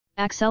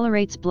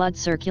Accelerates blood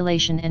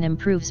circulation and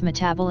improves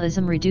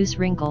metabolism. Reduce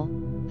wrinkle,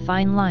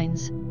 fine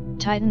lines,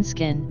 tighten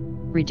skin,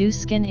 reduce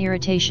skin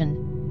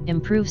irritation,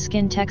 improve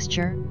skin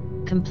texture.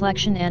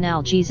 Complexion.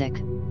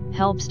 Analgesic,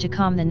 helps to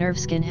calm the nerve.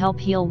 Skin. Help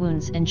heal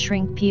wounds and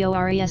shrink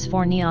pores.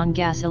 For neon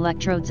gas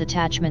electrodes.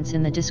 Attachments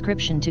in the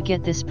description to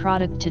get this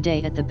product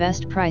today at the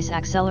best price.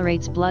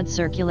 Accelerates blood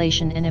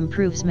circulation and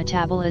improves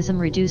metabolism.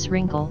 Reduce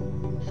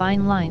wrinkle,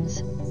 fine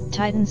lines,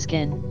 tighten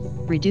skin,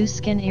 reduce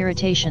skin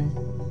irritation,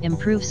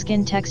 improve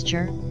skin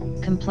texture.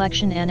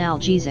 Complexion.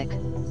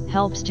 Analgesic,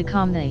 helps to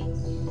calm the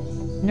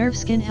nerve.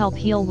 Skin. Help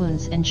heal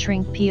wounds and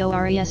shrink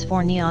pores.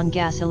 For neon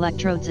gas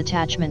electrodes.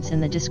 Attachments in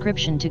the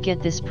description to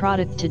get this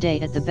product today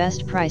at the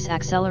best price.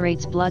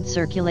 Accelerates blood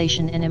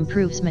circulation and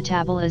improves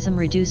metabolism.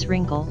 Reduce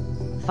wrinkle,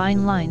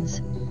 fine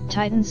lines,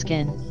 tighten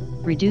skin,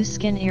 reduce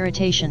skin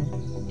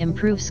irritation,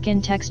 improve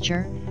skin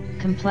texture.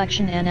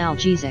 Complexion.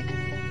 Analgesic,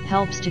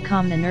 helps to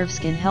calm the nerve.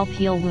 Skin. Help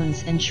heal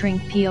wounds and shrink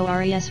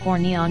pores. For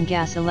neon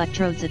gas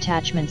electrodes.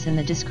 Attachments in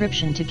the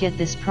description to get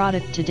this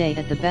product today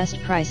at the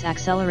best price.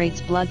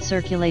 Accelerates blood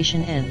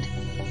circulation and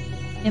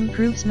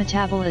improves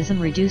metabolism.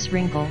 Reduce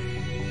wrinkle,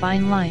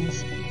 fine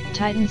lines,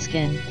 tighten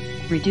skin,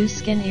 reduce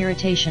skin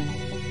irritation,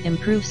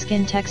 improve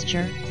skin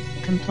texture.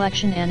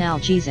 Complexion.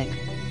 Analgesic,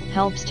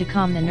 helps to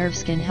calm the nerve.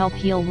 Skin. Help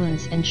heal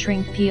wounds and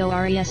shrink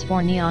pores.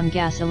 For neon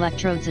gas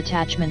electrodes.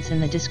 Attachments in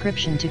the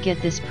description to get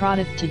this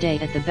product today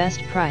at the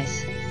best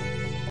price.